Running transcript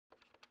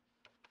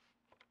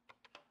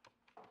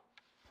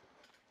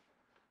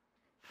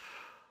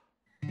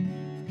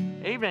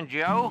Evening,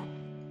 Joe.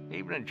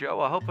 Evening,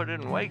 Joe. I hope I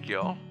didn't wake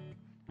y'all.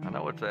 I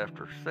know it's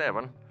after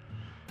 7,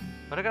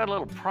 but I got a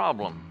little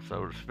problem,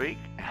 so to speak.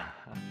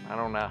 I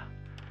don't know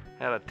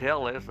how to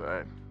tell this.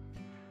 I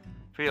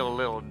feel a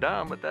little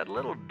dumb, but that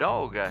little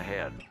dog I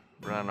had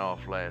run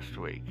off last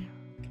week.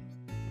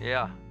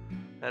 Yeah,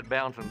 that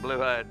bouncing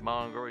blue-eyed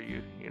mongrel,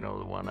 you know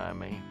the one I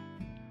mean.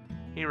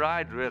 He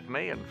rides with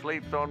me and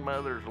sleeps on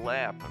Mother's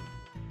lap. And,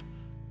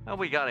 well,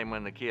 we got him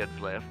when the kids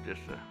left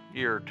just a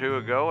year or two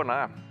ago, and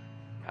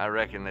I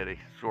reckon that he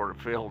sort of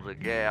fills a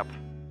gap.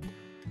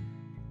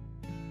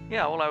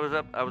 Yeah, well,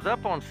 I was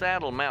up on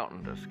Saddle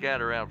Mountain to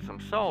scatter out some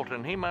salt,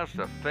 and he must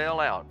have fell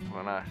out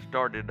when I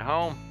started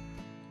home.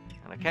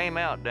 And I came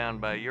out down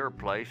by your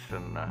place,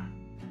 and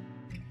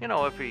you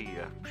know, if he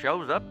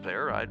shows up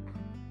there, I'd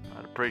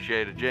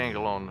appreciate a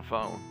jingle on the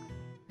phone.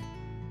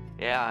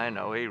 Yeah, I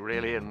know he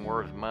really isn't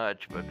worth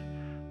much, but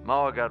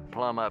Ma got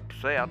plumb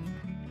upset.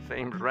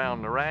 Seems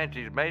round the ranch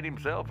he's made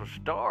himself a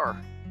star.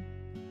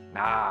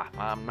 Nah,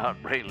 I'm not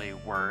really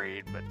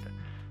worried, but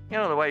you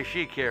know the way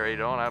she carried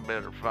on, I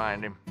better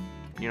find him.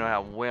 You know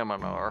how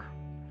women are.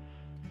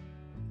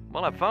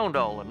 Well, I phoned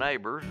all the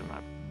neighbors, and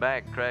I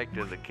backtracked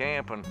to the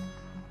camp, and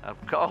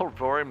I've called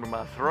for him, and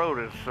my throat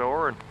is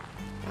sore, and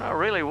I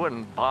really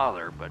wouldn't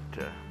bother, but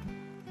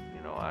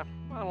you know, I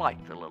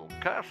like the little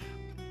cuss.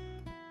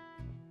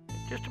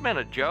 Just a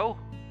minute, Joe.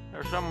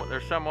 There's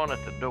someone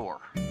at the door.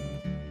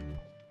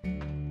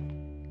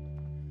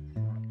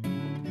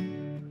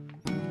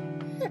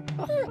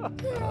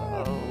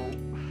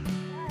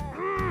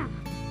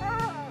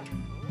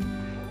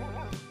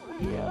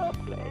 Yeah,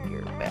 I'm glad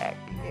you're back.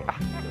 Yeah,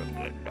 you're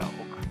a good dog.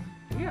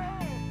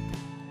 Yeah.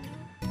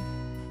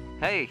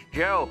 Hey,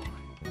 Joe,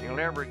 you'll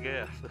never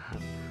guess.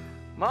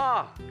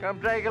 Ma,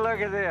 come take a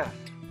look at this.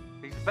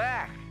 He's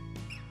back.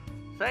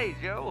 Say,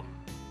 Joe,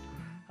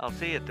 I'll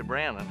see you at the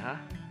Brandon, huh?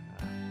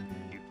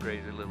 You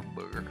crazy little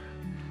booger.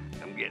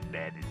 Come get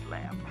Daddy's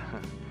lap.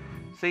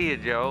 See you,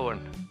 Joe,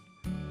 and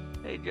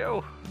hey,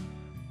 Joe,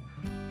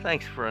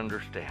 thanks for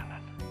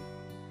understanding.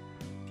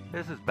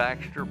 This is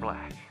Baxter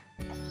Black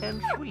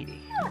and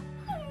Sweetie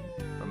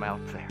from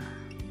out there.